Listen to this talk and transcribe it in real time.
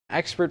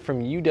Expert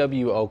from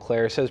UW-Eau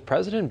Claire says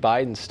President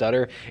Biden's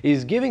stutter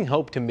is giving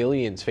hope to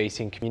millions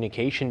facing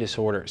communication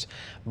disorders.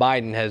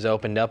 Biden has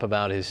opened up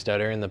about his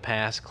stutter in the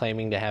past,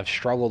 claiming to have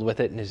struggled with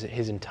it in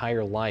his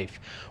entire life.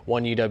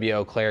 One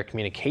UW-Eau Claire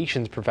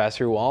communications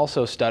professor who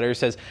also stutters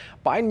says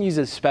Biden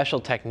uses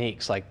special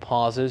techniques like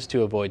pauses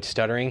to avoid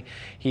stuttering.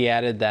 He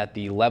added that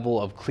the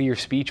level of clear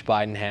speech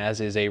Biden has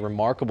is a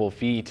remarkable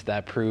feat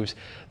that proves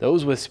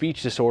those with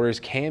speech disorders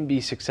can be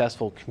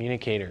successful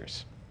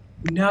communicators.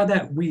 Now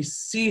that we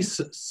see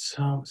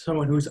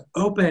someone who's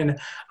open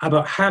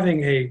about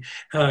having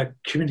a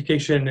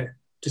communication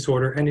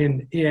disorder and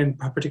in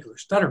particular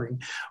stuttering,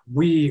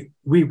 we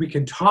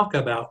can talk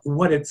about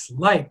what it's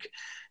like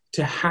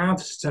to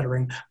have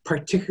stuttering,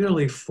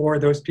 particularly for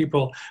those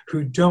people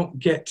who don't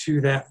get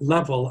to that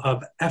level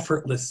of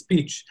effortless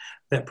speech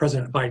that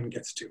President Biden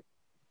gets to.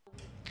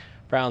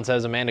 Brown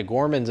says Amanda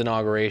Gorman's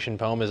inauguration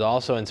poem is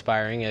also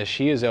inspiring as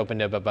she has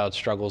opened up about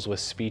struggles with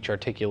speech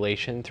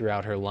articulation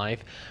throughout her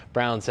life.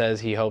 Brown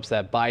says he hopes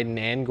that Biden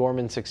and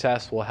Gorman's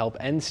success will help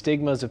end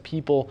stigmas of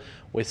people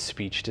with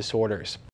speech disorders.